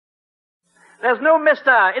There's no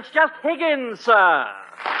Mr. It's just Higgins, sir.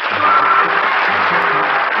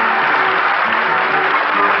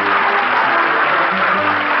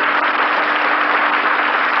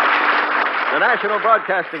 The National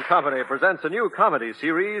Broadcasting Company presents a new comedy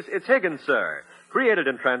series, It's Higgins, Sir, created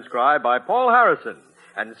and transcribed by Paul Harrison,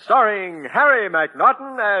 and starring Harry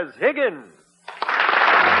McNaughton as Higgins.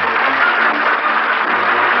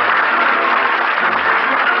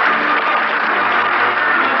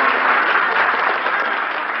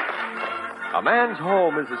 A man's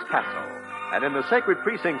home is his castle, and in the sacred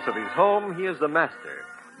precincts of his home, he is the master,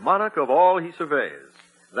 monarch of all he surveys.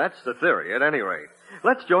 That's the theory, at any rate.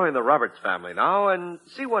 Let's join the Roberts family now and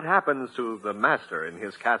see what happens to the master in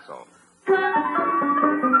his castle.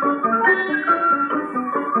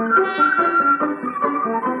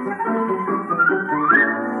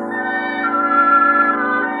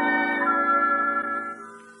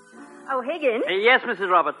 Oh, Higgins? Yes, Mrs.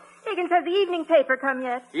 Roberts. Higgins, has the evening paper come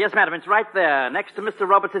yet? Yes, madam, it's right there, next to Mr.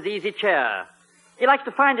 Roberts' easy chair. He likes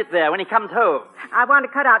to find it there when he comes home. I want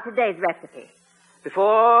to cut out today's recipe.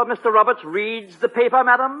 Before Mr. Roberts reads the paper,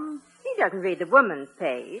 madam? He doesn't read the woman's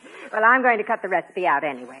page. Well, I'm going to cut the recipe out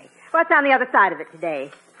anyway. What's on the other side of it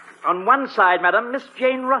today? On one side, madam, Miss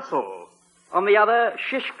Jane Russell. On the other,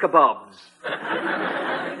 shish kebabs.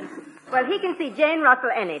 Well, he can see Jane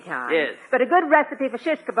Russell anytime. Yes. But a good recipe for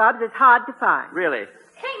shish kebabs is hard to find. Really?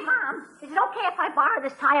 Hey, Mom, is it okay if I borrow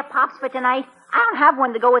this tie of Pop's for tonight? I don't have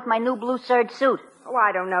one to go with my new blue serge suit. Oh,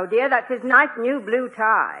 I don't know, dear. That's his nice new blue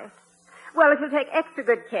tie. Well, if you'll take extra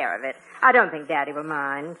good care of it, I don't think Daddy will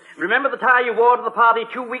mind. Remember the tie you wore to the party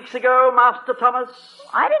 2 weeks ago, Master Thomas?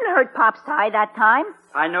 I didn't hurt Pop's tie that time.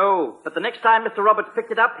 I know, but the next time Mr. Roberts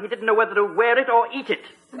picked it up, he didn't know whether to wear it or eat it.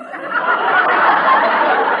 Oh,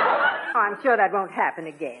 I'm sure that won't happen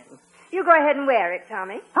again. You go ahead and wear it,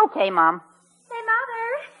 Tommy. Okay, Mom. Say,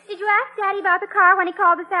 Mother, did you ask Daddy about the car when he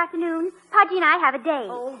called this afternoon? Pudgy and I have a date.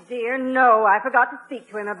 Oh, dear, no. I forgot to speak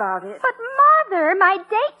to him about it. But, Mother, my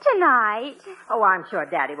date tonight. Oh, I'm sure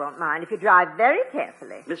Daddy won't mind if you drive very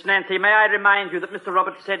carefully. Miss Nancy, may I remind you that Mr.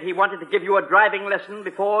 Roberts said he wanted to give you a driving lesson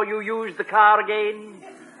before you used the car again?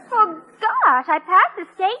 Well, gosh, I passed the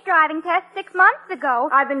state driving test 6 months ago.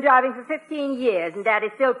 I've been driving for 15 years, and Daddy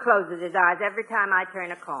still closes his eyes every time I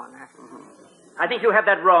turn a corner. I think you have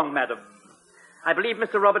that wrong, madam. I believe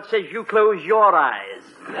Mr. Roberts says you close your eyes.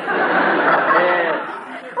 Yes.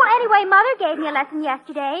 Well, anyway, Mother gave me a lesson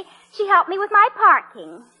yesterday. She helped me with my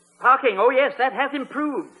parking. Parking? Oh, yes, that has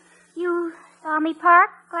improved. You saw me park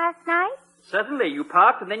last night? Certainly. You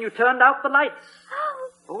parked and then you turned out the lights.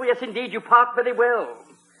 Oh, yes, indeed, you parked very well.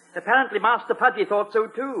 Apparently, Master Pudgy thought so,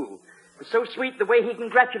 too. It was so sweet the way he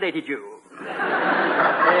congratulated you.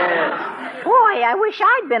 Yes. Boy, I wish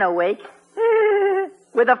I'd been awake.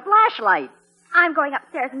 With a flashlight. I'm going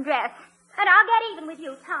upstairs and dress. And I'll get even with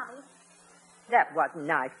you, Tommy. That wasn't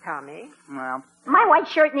nice, Tommy. Well, my white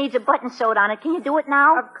shirt needs a button sewed on it. Can you do it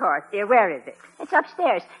now? Of course, dear. Where is it? It's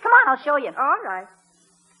upstairs. Come on, I'll show you. All right.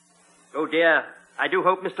 Oh, dear. I do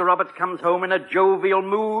hope Mr. Roberts comes home in a jovial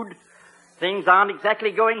mood. Things aren't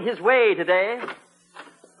exactly going his way today.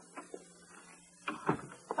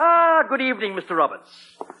 Ah, good evening, Mr. Roberts.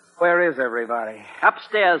 Where is everybody?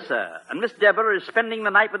 Upstairs, sir. And Miss Deborah is spending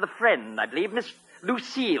the night with a friend, I believe, Miss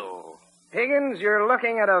Lucille. Higgins, you're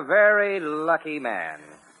looking at a very lucky man.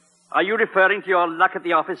 Are you referring to your luck at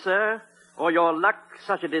the office, sir? Or your luck,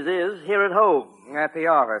 such as it is, here at home? At the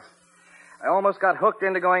office. I almost got hooked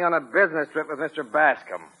into going on a business trip with Mr.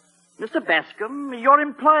 Bascom. Mr. Bascom, your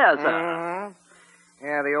employer, sir. Mm-hmm.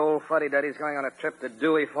 Yeah, the old fuddy-duddy's going on a trip to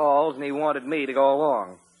Dewey Falls, and he wanted me to go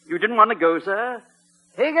along. You didn't want to go, sir?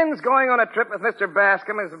 Higgins going on a trip with Mr.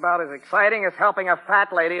 Bascom is about as exciting as helping a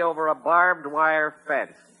fat lady over a barbed wire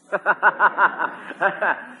fence.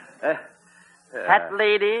 Fat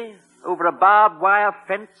lady over a barbed wire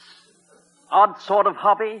fence? Odd sort of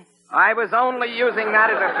hobby? I was only using that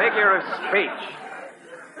as a figure of speech.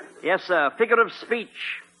 Yes, sir, figure of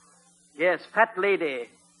speech. Yes, fat lady.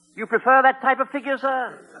 You prefer that type of figure,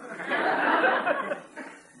 sir?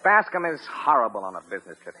 Bascom is horrible on a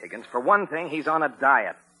business trip, Higgins. For one thing, he's on a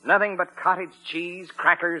diet. Nothing but cottage cheese,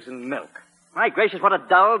 crackers, and milk. My gracious, what a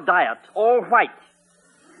dull diet. All white.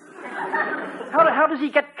 How does he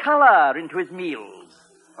get color into his meals?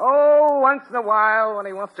 Oh, once in a while, when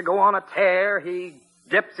he wants to go on a tear, he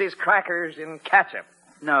dips his crackers in ketchup.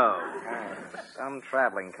 No. Some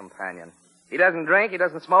traveling companion. He doesn't drink, he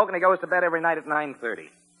doesn't smoke, and he goes to bed every night at 9:30.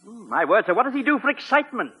 My word, sir, what does he do for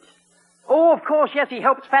excitement? Oh, of course, yes, he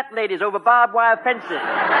helps fat ladies over barbed wire fences.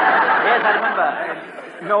 Yes, I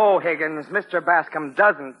remember. No, Higgins, Mr. Bascom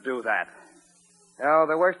doesn't do that. Oh,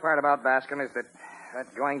 the worst part about Bascom is that That's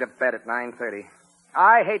going to bed at 9:30.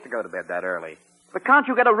 I hate to go to bed that early. But can't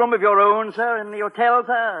you get a room of your own, sir, in the hotel,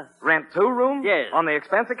 sir? Rent 2 rooms? Yes. On the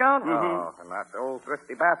expense account? Mm-hmm. Oh, not old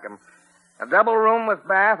Thrifty Bascom. A double room with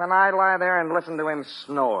bath, and I lie there and listen to him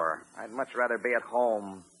snore. I'd much rather be at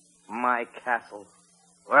home, my castle,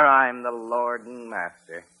 where I'm the lord and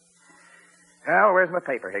master. Well, where's my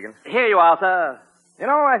paper, Higgins? Here you are, sir. You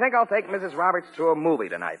know, I think I'll take Mrs. Roberts to a movie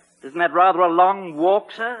tonight. Isn't that rather a long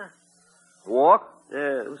walk, sir? Walk?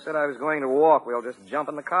 Yes. Who said I was going to walk? We'll just jump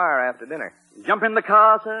in the car after dinner. Jump in the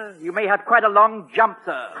car, sir? You may have quite a long jump,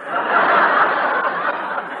 sir.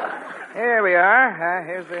 Here we are.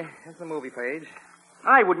 Here's the movie page.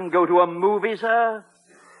 I wouldn't go to a movie, sir.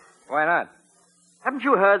 Why not? Haven't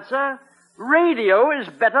you heard, sir? Radio is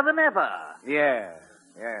better than ever. Yes.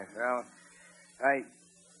 Well,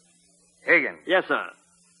 Higgins, Yes, sir.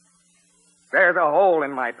 there's a hole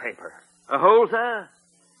in my paper. A hole, sir?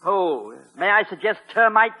 Hole. May I suggest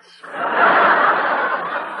termites?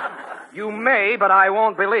 You may, but I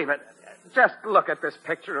won't believe it. Just look at this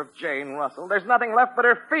picture of Jane Russell. There's nothing left but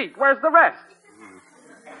her feet. Where's the rest?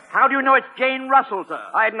 How do you know it's Jane Russell, sir?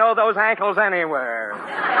 I'd know those ankles anywhere.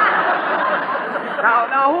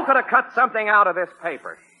 Now, who could have cut something out of this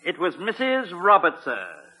paper? It was Mrs. Roberts, sir.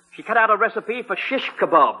 She cut out a recipe for shish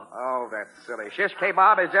kebab. Oh, that's silly. Shish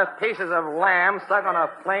kebab is just pieces of lamb stuck on a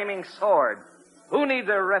flaming sword. Who needs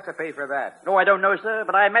a recipe for that? Oh, I don't know, sir,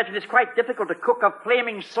 but I imagine it's quite difficult to cook a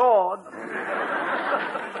flaming sword. Hiya,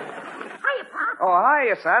 Pop. Oh,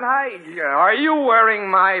 hiya, son. Hi. Are you wearing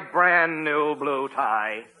my brand new blue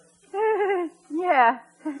tie? Yeah.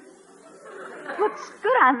 Looks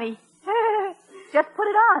good on me. Just put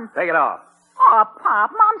it on. Take it off. Oh,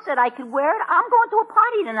 Pop, Mom said I could wear it. I'm going to a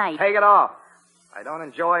party tonight. Take it off. I don't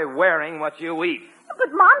enjoy wearing what you eat.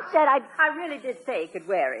 But Mom said I really did say he could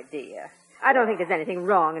wear it, dear. I don't think there's anything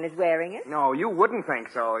wrong in his wearing it. No, you wouldn't think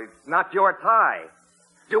so. It's not your tie.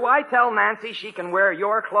 Do I tell Nancy she can wear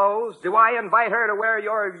your clothes? Do I invite her to wear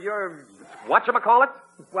your whatchamacallit?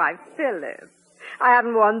 Why, Philip, I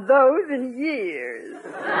haven't worn those in years.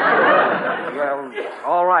 Well,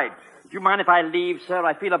 all right. Do you mind if I leave, sir?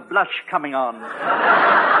 I feel a blush coming on.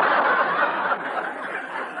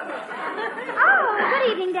 Oh,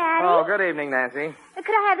 good evening, Daddy. Oh, good evening, Nancy.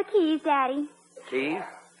 Could I have the keys, Daddy? Keys?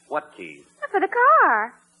 What keys? For the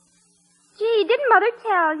car. Gee, didn't Mother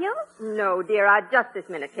tell you? No, dear, I just this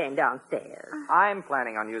minute came downstairs. I'm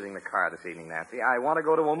planning on using the car this evening, Nancy. I want to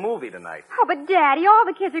go to a movie tonight. Oh, but Daddy, all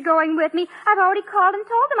the kids are going with me. I've already called and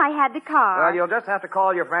told them I had the car. Well, you'll just have to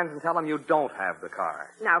call your friends and tell them you don't have the car.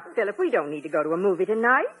 Now, Philip, we don't need to go to a movie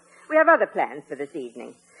tonight. We have other plans for this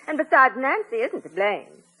evening. And besides, Nancy isn't to blame.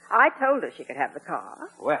 I told her she could have the car.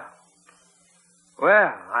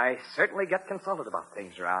 Well, I certainly get consulted about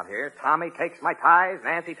things around here. Tommy takes my ties,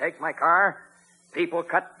 Nancy takes my car. People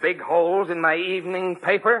cut big holes in my evening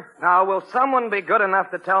paper. Now, will someone be good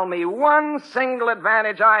enough to tell me one single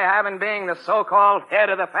advantage I have in being the so-called head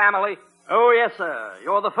of the family? Oh, yes, sir.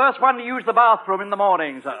 You're the first one to use the bathroom in the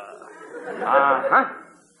morning, sir. Uh-huh.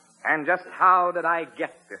 And just how did I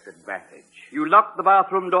get this advantage? You locked the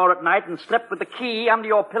bathroom door at night and slept with the key under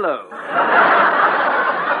your pillow.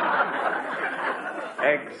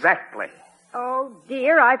 Exactly. Oh,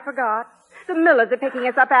 dear, I forgot. The Millers are picking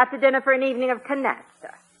us up after dinner for an evening of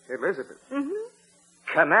canasta. Elizabeth. Mm-hmm.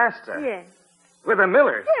 Canasta? Yes. With the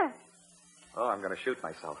Millers? Yes. Oh, I'm going to shoot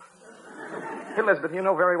myself. Elizabeth, you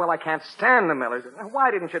know very well I can't stand the Millers. Why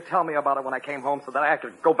didn't you tell me about it when I came home so that I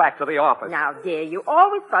could go back to the office? Now, dear, you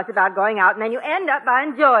always fuss about going out, and then you end up by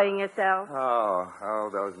enjoying yourself. Oh,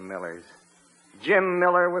 those Millers. Jim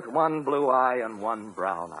Miller with one blue eye and one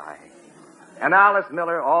brown eye. And Alice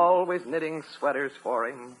Miller always knitting sweaters for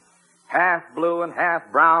him. Half blue and half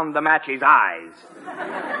brown to match his eyes.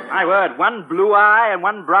 My word, one blue eye and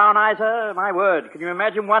one brown eye, sir. My word, can you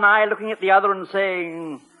imagine one eye looking at the other and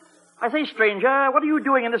saying, I say, stranger, what are you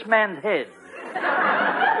doing in this man's head?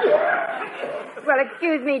 Well,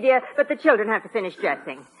 excuse me, dear, but the children have to finish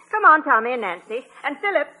dressing. Come on, Tommy and Nancy. And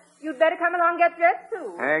Philip, you'd better come along and get dressed,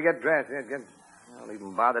 too. Hey, get dressed. Don't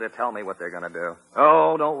even bother to tell me what they're going to do.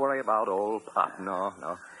 Oh, don't worry about old Pop. No.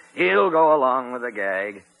 He'll go along with the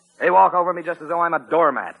gag. They walk over me just as though I'm a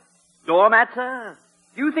doormat. Doormat, sir?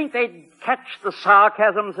 Do you think they'd catch the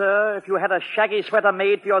sarcasm, sir, if you had a shaggy sweater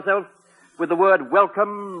made for yourself with the word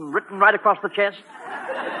welcome written right across the chest?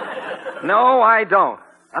 No, I don't.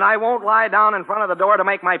 And I won't lie down in front of the door to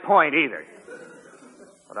make my point either.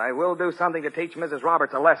 But I will do something to teach Mrs.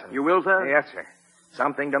 Roberts a lesson. You will, sir? Yes, sir.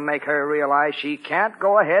 Something to make her realize she can't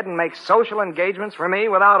go ahead and make social engagements for me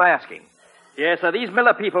without asking. Yes, sir. These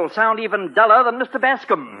Miller people sound even duller than Mr.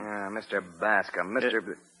 Bascom. Yeah, Mr. Bascom.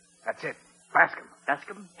 That's it. Bascom.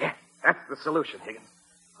 Bascom? Yeah, that's the solution, Higgins.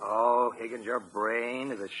 Oh, Higgins, your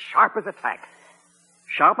brain is as sharp as a tack.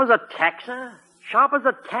 Sharp as a tack, sir? Sharp as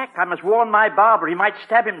a tack. I must warn my barber. He might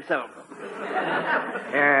stab himself.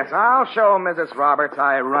 Yes, I'll show Mrs. Roberts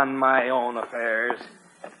I run my own affairs.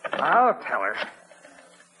 I'll tell her.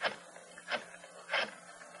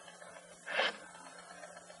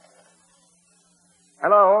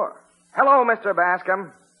 Hello, Mr.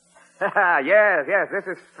 Bascom. yes, this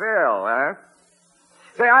is Phil, huh?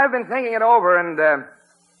 Say, I've been thinking it over, and,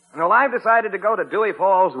 I've decided to go to Dewey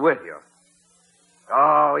Falls with you.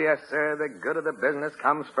 Oh, yes, sir, the good of the business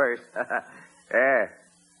comes first. Yeah.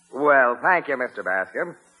 Well, thank you, Mr.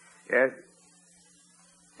 Bascom. Yes.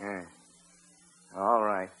 Yeah. All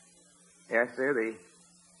right. Yes, sir,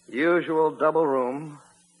 the usual double room.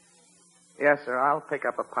 Yes, sir, I'll pick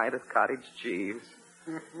up a pint of cottage cheese.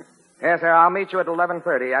 Yes, sir, I'll meet you at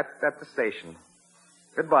 11:30 at the station.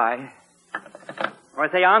 Goodbye. I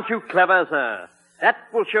say, aren't you clever, sir? That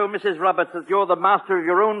will show Mrs. Roberts that you're the master of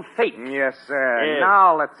your own fate. Yes, sir. Yes.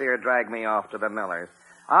 Now let's see her drag me off to the Millers.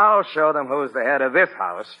 I'll show them who's the head of this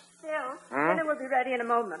house. Phil, dinner will be ready in a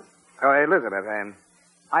moment. Oh, Elizabeth,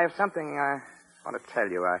 I have something I want to tell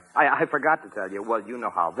you. I forgot to tell you. Well, you know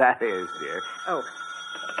how that is, dear. Oh.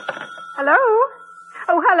 Hello?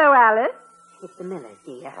 Oh, hello, Alice. It's the Millers,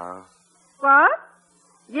 dear. Oh. What?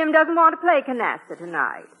 Jim doesn't want to play canasta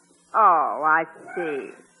tonight. Oh, I see.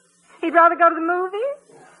 He'd rather go to the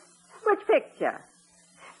movies? Which picture?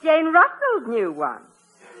 Jane Russell's new one.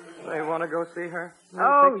 They want to go see her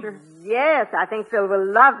Oh, picture? yes, I think Phil will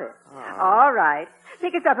love it. Oh. All right.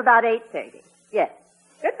 Pick us up about 8:30. Yes.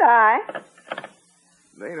 Goodbye.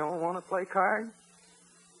 They don't want to play cards?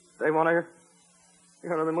 They want to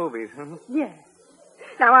go to the movies, huh? Yes.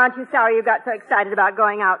 Now, aren't you sorry you got so excited about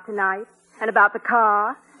going out tonight? And about the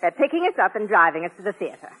car? They're picking us up and driving us to the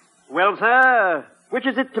theater. Well, sir, which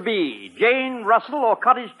is it to be? Jane Russell or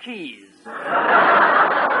cottage cheese?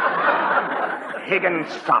 Higgins,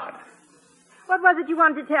 stop it. What was it you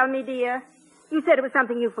wanted to tell me, dear? You said it was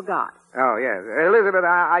something you forgot. Oh, yes. Elizabeth,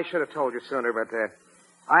 I should have told you sooner, but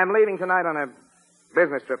I'm leaving tonight on a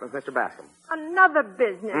business trip with Mr. Bascom. Another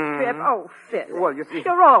business trip? Oh, Phil. Well, you see...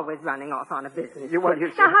 You're always running off on a business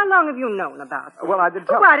trip. Now, how long have you known about this? Well, I did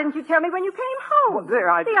tell... Why didn't you tell me when you came home? Well,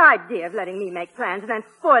 dear, The idea of letting me make plans and then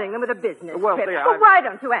spoiling them with a business Well, trip. dear, Well, why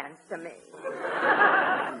don't you answer me?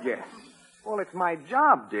 Yes. Well, it's my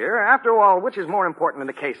job, dear. After all, which is more important in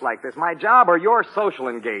a case like this, my job or your social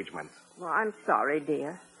engagements? Well, I'm sorry,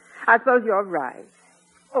 dear. I suppose you're right.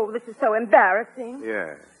 Oh, this is so embarrassing.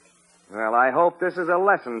 Yes. Well, I hope this is a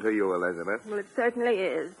lesson to you, Elizabeth. Well, it certainly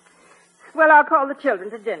is. Well, I'll call the children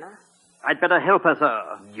to dinner. I'd better help her,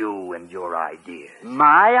 sir. You and your ideas.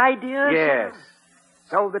 My ideas? Yes.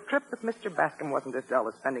 So the trip with Mr. Bascom wasn't as dull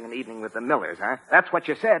as spending an evening with the Millers, huh? That's what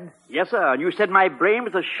you said. Yes, sir. And you said my brain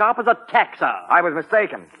was as sharp as a tack, sir. I was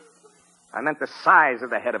mistaken. I meant the size of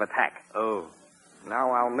the head of a tack. Oh.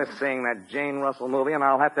 Now I'll miss seeing that Jane Russell movie, and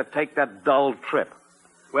I'll have to take that dull trip.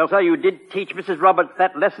 Well, sir, you did teach Mrs. Roberts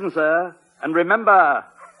that lesson, sir. And remember,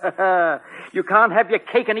 you can't have your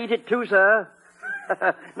cake and eat it too, sir.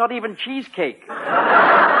 Not even cheesecake.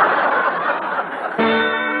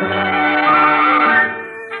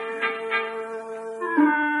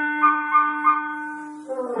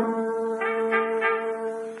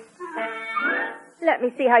 Let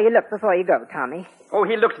me see how you look before you go, Tommy. Oh,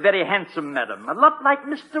 he looks very handsome, madam. A lot like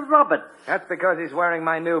Mr. Roberts. That's because he's wearing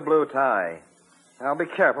my new blue tie. Now, be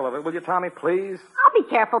careful of it, will you, Tommy, please? I'll be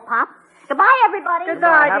careful, Pop. Goodbye, everybody.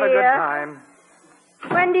 Goodbye, Have a dear. good time.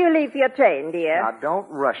 When do you leave for your train, dear? Now, don't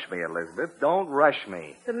rush me, Elizabeth. Don't rush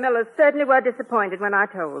me. The Millers certainly were disappointed when I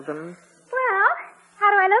told them. Well, how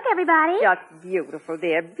do I look, everybody? Just beautiful,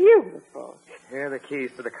 dear. Beautiful. Here are the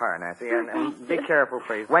keys to the car, Nancy. And be careful,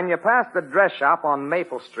 please. When you pass the dress shop on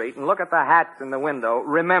Maple Street and look at the hats in the window,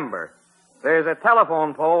 remember, there's a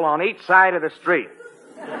telephone pole on each side of the street.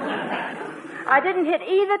 I didn't hit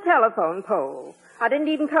either telephone pole. I didn't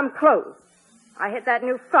even come close. I hit that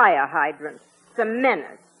new fire hydrant. It's a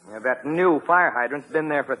menace. Yeah, that new fire hydrant's been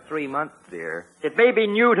there for 3 months, dear. It may be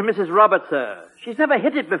new to Mrs. Roberts, sir. She's never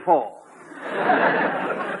hit it before.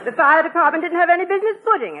 The fire department didn't have any business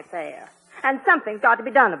putting it there. And something's got to be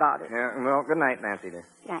done about it. Yeah, well, good night, Nancy, dear.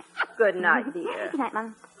 Good night. Good night, dear. Good night,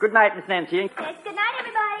 Mom. Good night, Miss Nancy. Yes, good night,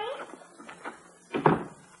 everybody.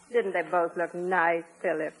 Didn't they both look nice,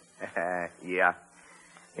 Philip? Yeah.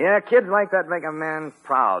 Yeah, kids like that make a man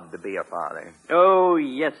proud to be a father. Oh,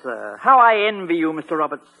 yes, sir. How I envy you, Mr.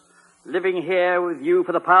 Roberts. Living here with you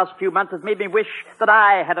for the past few months has made me wish that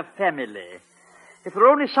I had a family. If there were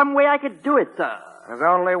only some way I could do it, sir. There's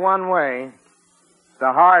only one way.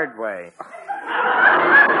 The hard way.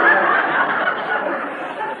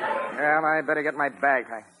 Well, I better get my bag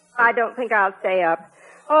packed. I don't think I'll stay up.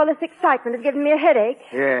 All this excitement has given me a headache.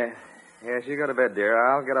 Yeah. Yes, you go to bed, dear.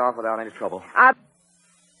 I'll get off without any trouble. I'll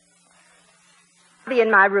be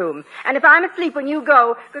in my room. And if I'm asleep when you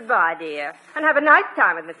go, goodbye, dear. And have a nice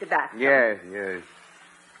time with Mr. Bascom. Yes.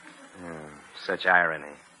 Such irony.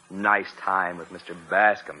 Nice time with Mr.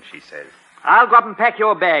 Bascom, she says. I'll go up and pack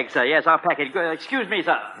your bag, sir. Yes, I'll pack it. Excuse me,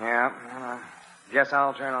 sir. Yeah. Guess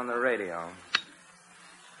I'll turn on the radio.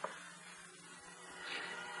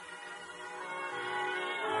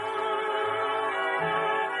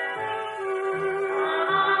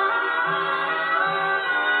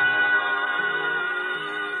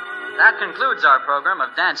 That concludes our program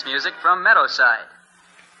of dance music from Meadowside.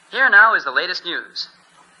 Here now is the latest news.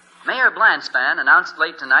 Mayor Blanspan announced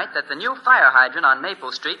late tonight that the new fire hydrant on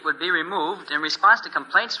Maple Street would be removed in response to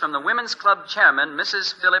complaints from the Women's Club chairman,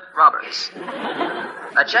 Mrs. Philip Roberts.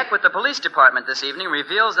 A check with the police department this evening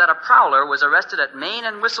reveals that a prowler was arrested at Main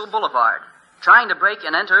and Whistle Boulevard, trying to break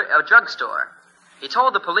and enter a drugstore. He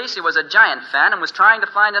told the police he was a Giant fan and was trying to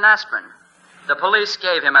find an aspirin. The police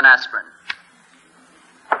gave him an aspirin.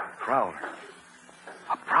 Prowler.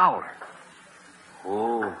 A prowler.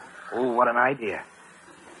 Oh, what an idea.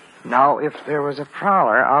 Now, if there was a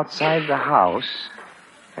prowler outside the house,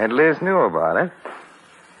 and Liz knew about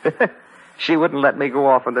it, she wouldn't let me go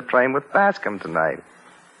off on the train with Bascom tonight.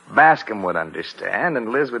 Bascom would understand,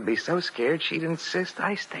 and Liz would be so scared she'd insist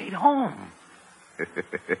I stayed home.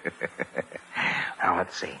 Now,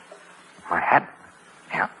 let's see. My hat,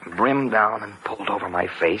 brimmed down and pulled over my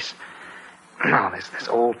face. Now, there's this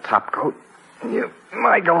old top coat.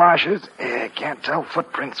 My galoshes. Can't tell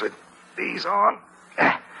footprints with these on.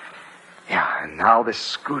 And now this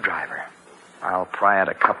screwdriver. I'll pry out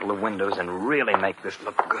a couple of windows and really make this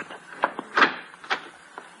look good.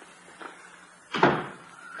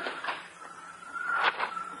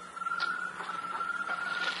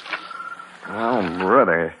 Oh,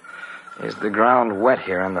 brother. Is the ground wet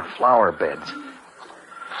here on the flower beds?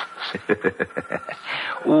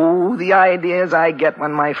 Ooh, the ideas I get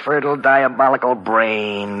when my fertile, diabolical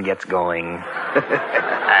brain gets going.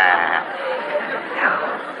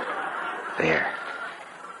 There.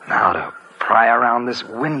 Now to pry around this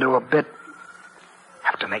window a bit.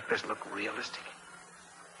 Have to make this look realistic.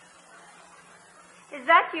 Is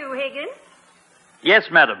that you, Higgins? Yes,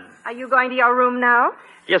 madam. Are you going to your room now?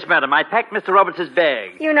 Yes, madam. I packed Mr. Roberts'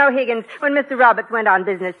 bag. You know, Higgins, when Mr. Roberts went on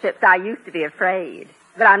business trips, I used to be afraid.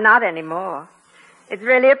 But I'm not anymore. It's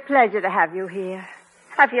really a pleasure to have you here.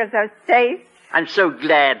 I feel so safe. I'm so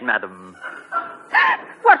glad, madam.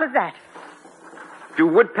 What was that? Do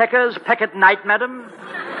woodpeckers peck at night, madam?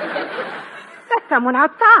 That's someone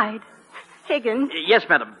outside. Higgins, Yes,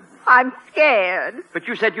 madam. I'm scared. But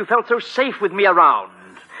you said you felt so safe with me around.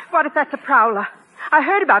 What if that's a prowler? I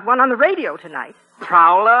heard about one on the radio tonight.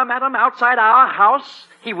 Prowler, madam, outside our house?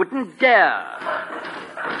 He wouldn't dare.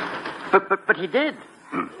 But he did.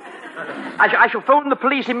 I shall phone the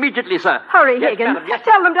police immediately, sir. Hurry, Yes, Higgins. madam, yes.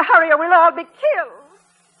 Tell them to hurry or we'll all be killed.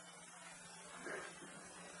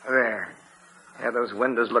 There. Yeah, those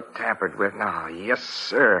windows look tampered with now. Yes,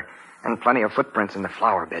 sir. And plenty of footprints in the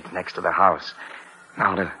flower beds next to the house.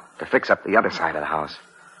 Now, to fix up the other side of the house.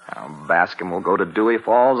 Now, Bascom will go to Dewey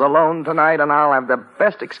Falls alone tonight, and I'll have the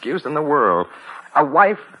best excuse in the world. A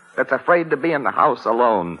wife that's afraid to be in the house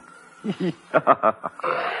alone.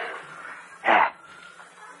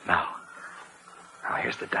 Now,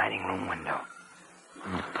 here's the dining room window.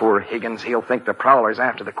 Poor Higgins, he'll think the prowler's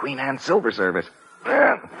after the Queen Anne silver service.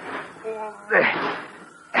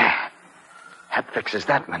 That fixes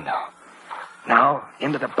that window. Now,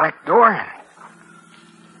 into the back door.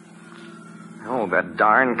 Oh, that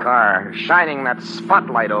darn car. Shining that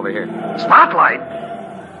spotlight over here. Spotlight?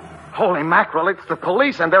 Holy mackerel, it's the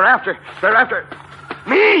police, and they're after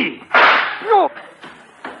me! No!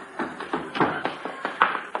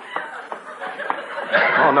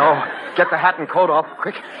 Oh, no. Get the hat and coat off,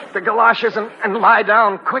 quick. The galoshes and lie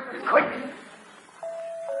down, quick.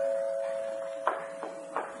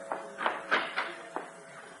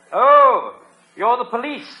 Oh, you're the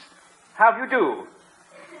police. How do you do?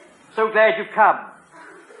 So glad you've come.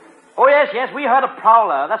 Oh, yes, we heard a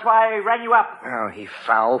prowler. That's why I rang you up. Oh, he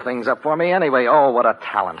fouled things up for me anyway. Oh, what a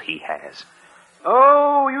talent he has.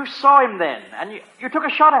 Oh, you saw him then, and you took a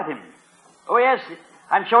shot at him. Oh, yes,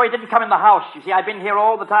 I'm sure he didn't come in the house. You see, I've been here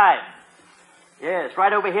all the time. Yes,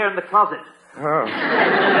 right over here in the closet. Oh.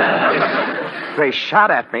 They shot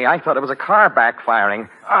at me. I thought it was a car backfiring.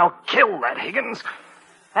 I'll kill that Higgins.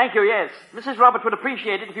 Thank you, yes. Mrs. Roberts would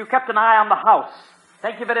appreciate it if you kept an eye on the house.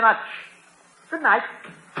 Thank you very much. Good night.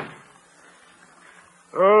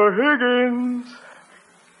 Oh, Higgins.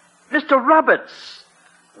 Mr. Roberts,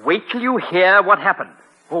 wait till you hear what happened.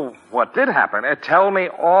 Oh, what did happen? Tell me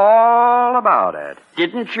all about it.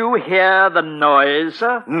 Didn't you hear the noise,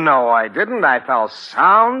 sir? No, I didn't. I fell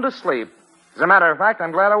sound asleep. As a matter of fact,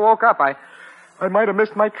 I'm glad I woke up. I might have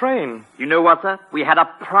missed my train. You know what, sir? We had a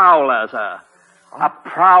prowler, sir. A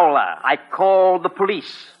prowler. I called the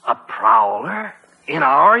police. A prowler? In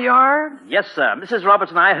our yard? Yes, sir. Mrs.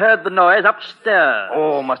 Roberts and I heard the noise upstairs.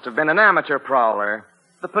 Oh, must have been an amateur prowler.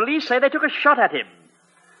 The police say they took a shot at him.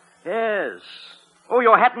 Yes. Oh,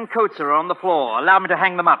 your hat and coat, sir, are on the floor. Allow me to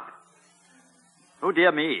hang them up. Oh,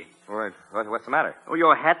 dear me. What's the matter? Oh,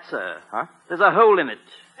 your hat, sir. Huh? There's a hole in it.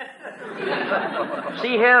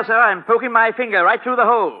 See here, sir, I'm poking my finger right through the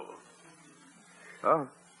hole. Oh,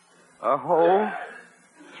 a hole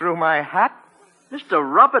through my hat? Mr.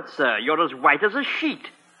 Roberts, sir, you're as white as a sheet.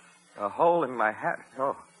 A hole in my hat?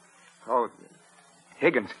 Oh,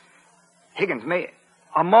 Higgins,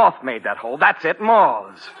 a moth made that hole. That's it,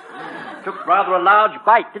 moths. Took rather a large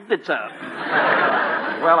bite, didn't it, sir?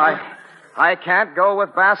 Well, I can't go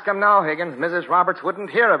with Bascom now, Higgins. Mrs. Roberts wouldn't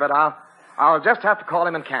hear of it. I'll just have to call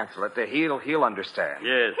him and cancel it. He'll understand.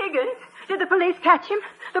 Yes. Higgins, did the police catch him?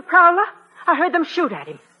 The prowler? I heard them shoot at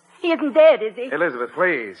him. He isn't dead, is he? Elizabeth,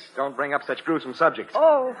 please, don't bring up such gruesome subjects.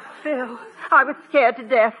 Oh, Phil, I was scared to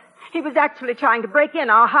death. He was actually trying to break in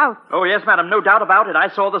our house. Oh, yes, madam, no doubt about it. I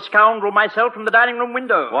saw the scoundrel myself from the dining room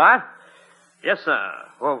window. What? Yes, sir.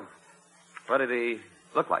 Well, what did he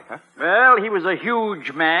look like, huh? Well, he was a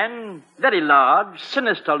huge man, very large,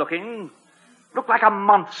 sinister looking. Looked like a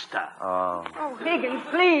monster. Oh. Oh, Higgins,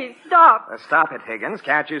 please, stop. Stop it, Higgins.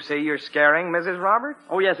 Can't you see you're scaring Mrs. Roberts?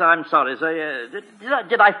 Oh, yes, I'm sorry, sir.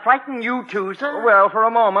 Did I frighten you, too, sir? Well, for a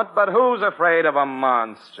moment, but who's afraid of a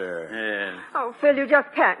monster? Yes. Oh, Phil, you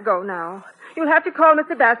just can't go now. You'll have to call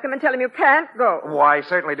Mr. Bascom and tell him you can't go. Why,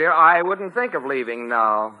 certainly, dear. I wouldn't think of leaving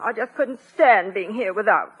now. I just couldn't stand being here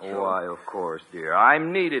without you. Why, of course, dear.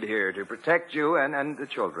 I'm needed here to protect you and the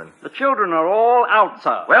children. The children are all out,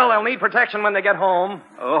 sir. Well, they'll need protection when they get home.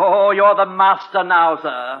 Oh, you're the master now,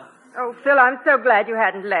 sir. Oh, Phil, I'm so glad you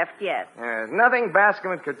hadn't left yet. Nothing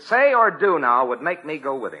Bascom could say or do now would make me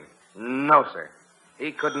go with him. No, sir.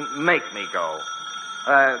 He couldn't make me go.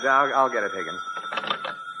 I'll get it, Higgins.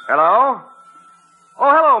 Hello? Oh,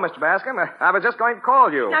 hello, Mr. Bascom. I was just going to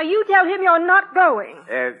call you. Now, you tell him you're not going.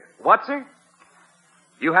 What, sir?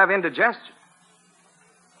 You have indigestion.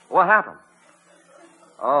 What happened?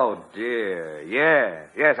 Oh, dear.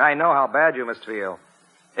 Yes, I know how bad you must feel.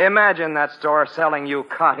 Imagine that store selling you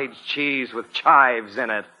cottage cheese with chives in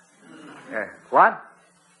it. What?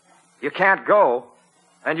 You can't go,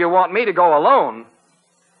 and you want me to go alone?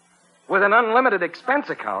 With an unlimited expense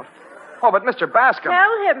account? Oh, but Mr. Bascom...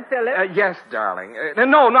 Tell him, Philip. Yes, darling.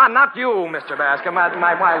 No, not you, Mr. Bascom.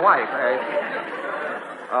 My wife.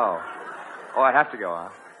 Oh, I have to go, huh?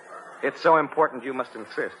 It's so important you must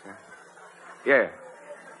insist. Huh? Yeah.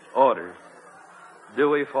 Orders.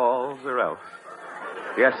 Dewey Falls or else.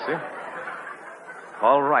 Yes, sir.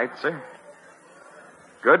 All right, sir.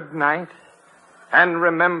 Good night. And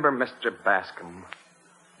remember, Mr. Bascom,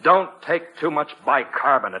 don't take too much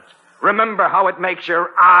bicarbonate. Remember how it makes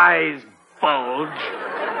your eyes bulge.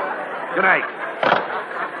 Good night.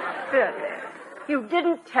 Philip, you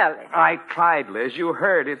didn't tell him. I tried, Liz. You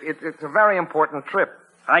heard. It's a very important trip.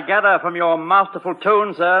 I gather from your masterful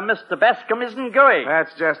tone, sir, Mr. Bascom isn't going.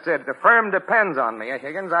 That's just it. The firm depends on me,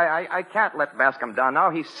 Higgins. I can't let Bascom down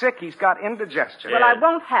now. He's sick. He's got indigestion. Well, I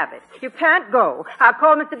won't have it. You can't go. I'll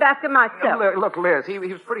call Mr. Bascom myself. Look, Liz, he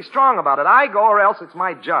was pretty strong about it. I go or else it's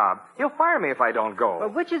my job. He'll fire me if I don't go. Well,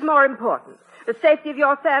 which is more important, the safety of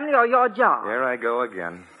your family or your job? Here I go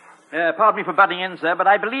again. Pardon me for butting in, sir, but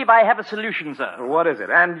I believe I have a solution, sir. What is it?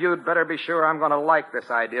 And you'd better be sure I'm going to like this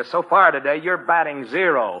idea. So far today, you're batting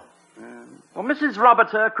 0. Well, Mrs.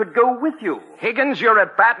 Roberts, sir, could go with you. Higgins, you're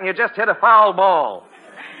at bat and you just hit a foul ball.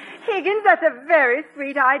 Higgins, that's a very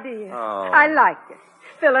sweet idea. Oh. I like it.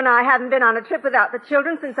 Phil and I haven't been on a trip without the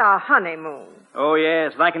children since our honeymoon. Oh,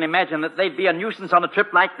 yes, and I can imagine that they'd be a nuisance on a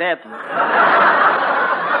trip like that.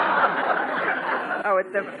 Oh,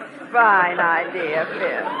 it's a fine idea,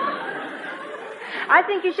 Phil. I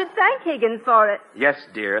think you should thank Higgins for it. Yes,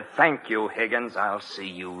 dear. Thank you, Higgins. I'll see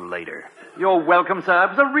you later. You're welcome, sir. It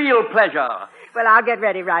was a real pleasure. Well, I'll get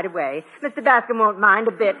ready right away. Mr. Bascom won't mind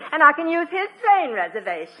a bit, and I can use his train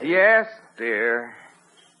reservation. Yes, dear.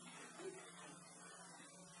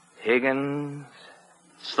 Higgins?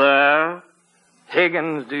 Sir?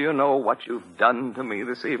 Higgins, do you know what you've done to me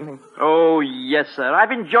this evening? Oh, yes, sir.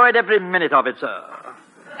 I've enjoyed every minute of it, sir.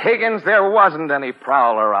 Higgins, there wasn't any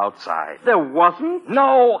prowler outside. There wasn't?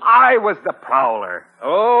 No, I was the prowler.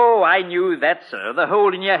 Oh, I knew that, sir. The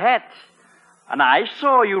hole in your hat. And I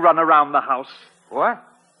saw you run around the house. What?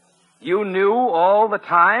 You knew all the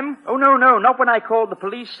time? Oh, no, not when I called the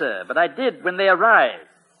police, sir. But I did when they arrived.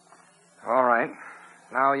 All right.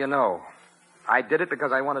 Now you know. I did it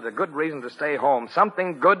because I wanted a good reason to stay home.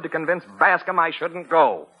 Something good to convince Bascom I shouldn't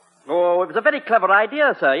go. Oh, it was a very clever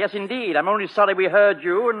idea, sir. Yes, indeed. I'm only sorry we heard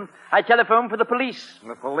you, and I telephoned for the police.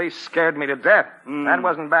 The police scared me to death. That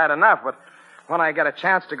wasn't bad enough, but when I got a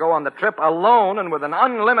chance to go on the trip alone and with an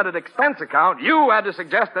unlimited expense account, you had to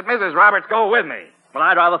suggest that Mrs. Roberts go with me. Well,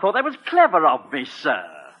 I rather thought that was clever of me, sir.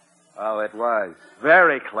 Oh, it was.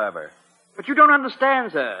 Very clever. But you don't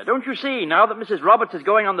understand, sir. Don't you see, now that Mrs. Roberts is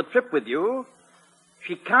going on the trip with you,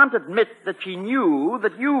 she can't admit that she knew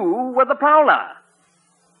that you were the prowler.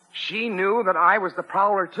 She knew that I was the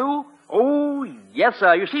prowler, too? Oh, yes,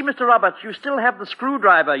 sir. You see, Mr. Roberts, you still have the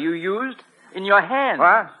screwdriver you used in your hand.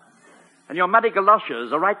 What? And your muddy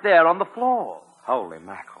galoshes are right there on the floor. Holy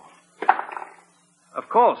mackerel. Of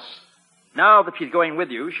course, now that she's going with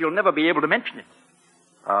you, she'll never be able to mention it.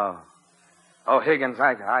 Oh, Higgins,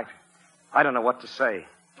 I don't know what to say.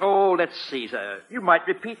 Oh, let's see, sir. You might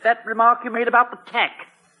repeat that remark you made about the tack.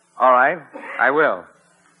 All right, I will.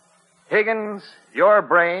 Higgins, your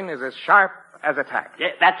brain is as sharp as a tack. Yeah,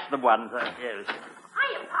 that's the one, sir. Yes.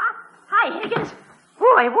 Hiya, Pop. Hi, Higgins.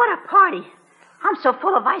 Boy, what a party. I'm so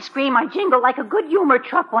full of ice cream, I jingle like a good humor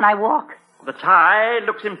truck when I walk. The tie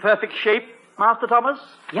looks in perfect shape, Master Thomas.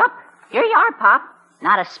 Yup. Here you are, Pop.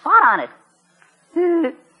 Not a spot on it.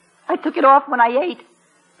 I took it off when I ate.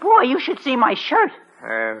 Boy, you should see my shirt.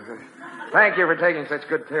 Thank you for taking such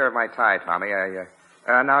good care of my tie, Tommy.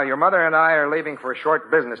 Now, your mother and I are leaving for a short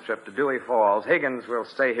business trip to Dewey Falls. Higgins will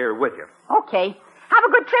stay here with you. Okay. Have a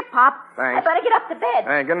good trip, Pop. Thanks. I better get up to bed.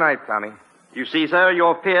 Hey, good night, Tommy. You see, sir,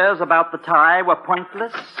 your fears about the tie were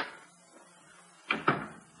pointless.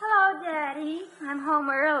 Hello, Daddy. I'm home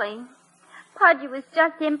early. Pudgy was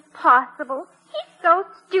just impossible. He's so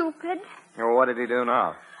stupid. Well, what did he do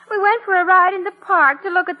now? We went for a ride in the park to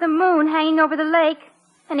look at the moon hanging over the lake,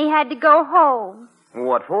 and he had to go home.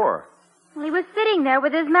 What for? Well, he was sitting there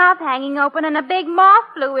with his mouth hanging open, and a big moth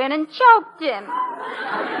flew in and choked him.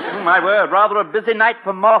 Oh, my word, rather a busy night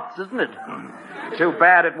for moths, isn't it? Too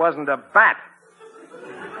bad it wasn't a bat.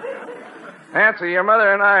 Nancy, your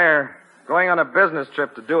mother and I are going on a business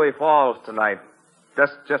trip to Dewey Falls tonight.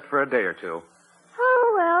 Just for a day or two.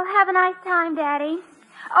 Oh, well, have a nice time, Daddy.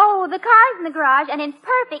 Oh, the car's in the garage and in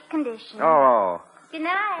perfect condition. Oh. Good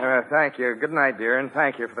night. Thank you. Good night, dear, and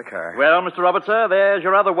thank you for the car. Well, Mr. Roberts, sir, there's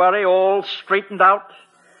your other worry all straightened out.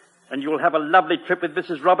 And you'll have a lovely trip with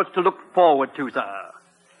Mrs. Roberts to look forward to, sir.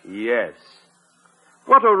 Yes.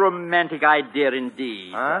 What a romantic idea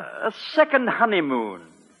indeed. Huh? A second honeymoon.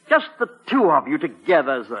 Just the two of you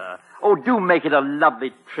together, sir. Oh, do make it a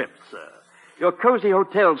lovely trip, sir. Your cozy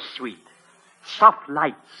hotel suite. Soft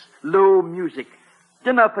lights. Low music.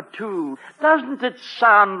 Dinner for two. Doesn't it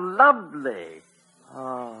sound lovely?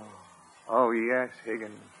 Oh, yes,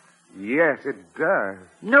 Higgins. Yes, it does.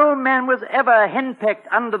 No man was ever henpecked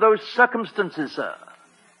under those circumstances, sir.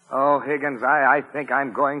 Oh, Higgins, I think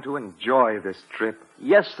I'm going to enjoy this trip.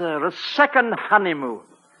 Yes, sir, a second honeymoon.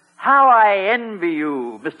 How I envy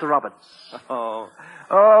you, Mr. Roberts. Oh,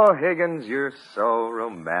 Higgins, you're so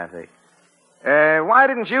romantic. Why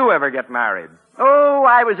didn't you ever get married? Oh,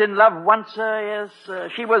 I was in love once, sir,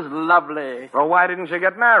 yes. She was lovely. Well, why didn't you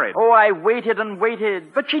get married? Oh, I waited and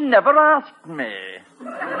waited, but she never asked me.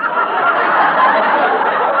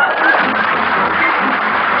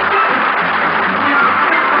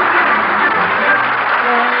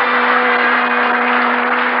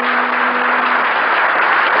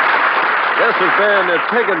 This has been It's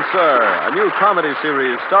Higgins, Sir, a new comedy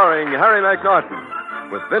series starring Harry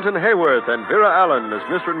McNaughton, with Vinton Hayworth and Vera Allen as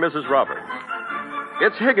Mr. and Mrs. Roberts.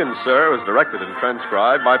 It's Higgins, Sir was directed and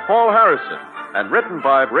transcribed by Paul Harrison and written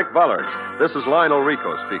by Rick Bullard. This is Lionel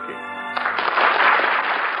Rico speaking.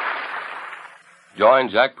 Join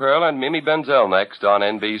Jack Pearl and Mimi Benzel next on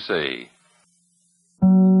NBC.